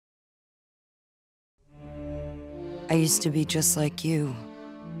I used to be just like you.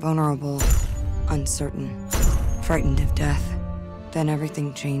 Vulnerable, uncertain, frightened of death. Then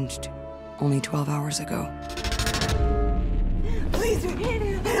everything changed. Only 12 hours ago. Please, I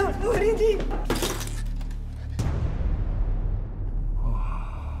don't know anything.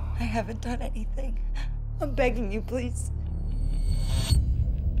 I haven't done anything. I'm begging you, please.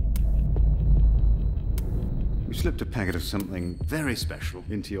 We slipped a packet of something very special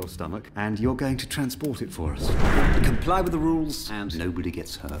into your stomach, and you're going to transport it for us. Comply with the rules, and nobody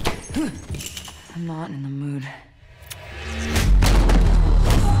gets hurt. I'm not in the mood.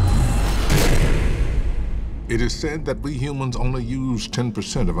 It is said that we humans only use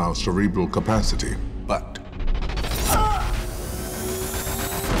 10% of our cerebral capacity, but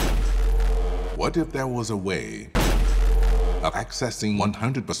what if there was a way of accessing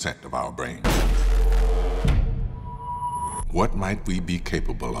 100% of our brain? What might we be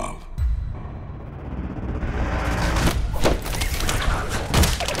capable of?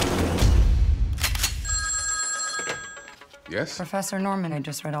 Yes? Professor Norman, I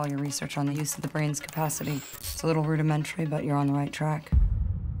just read all your research on the use of the brain's capacity. It's a little rudimentary, but you're on the right track.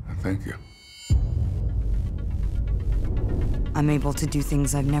 Thank you. I'm able to do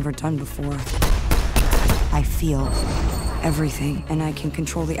things I've never done before. I feel everything, and I can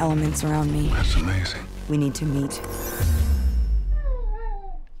control the elements around me. That's amazing. We need to meet.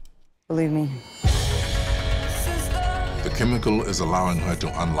 Believe me. The chemical is allowing her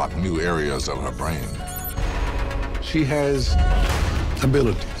to unlock new areas of her brain. She has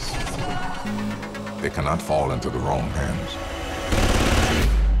abilities. They cannot fall into the wrong hands.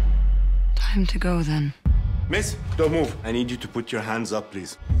 Time to go, then. Miss, don't move. I need you to put your hands up,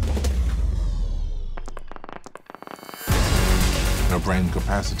 please. Her brain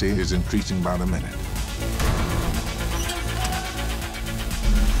capacity is increasing by the minute.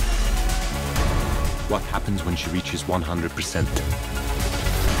 What happens when she reaches 100%?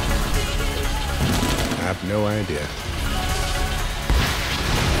 I have no idea.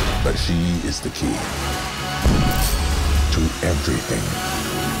 But she is the key to everything.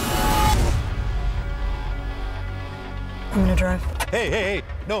 I'm gonna drive. Hey,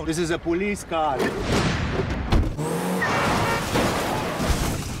 no, this is a police car.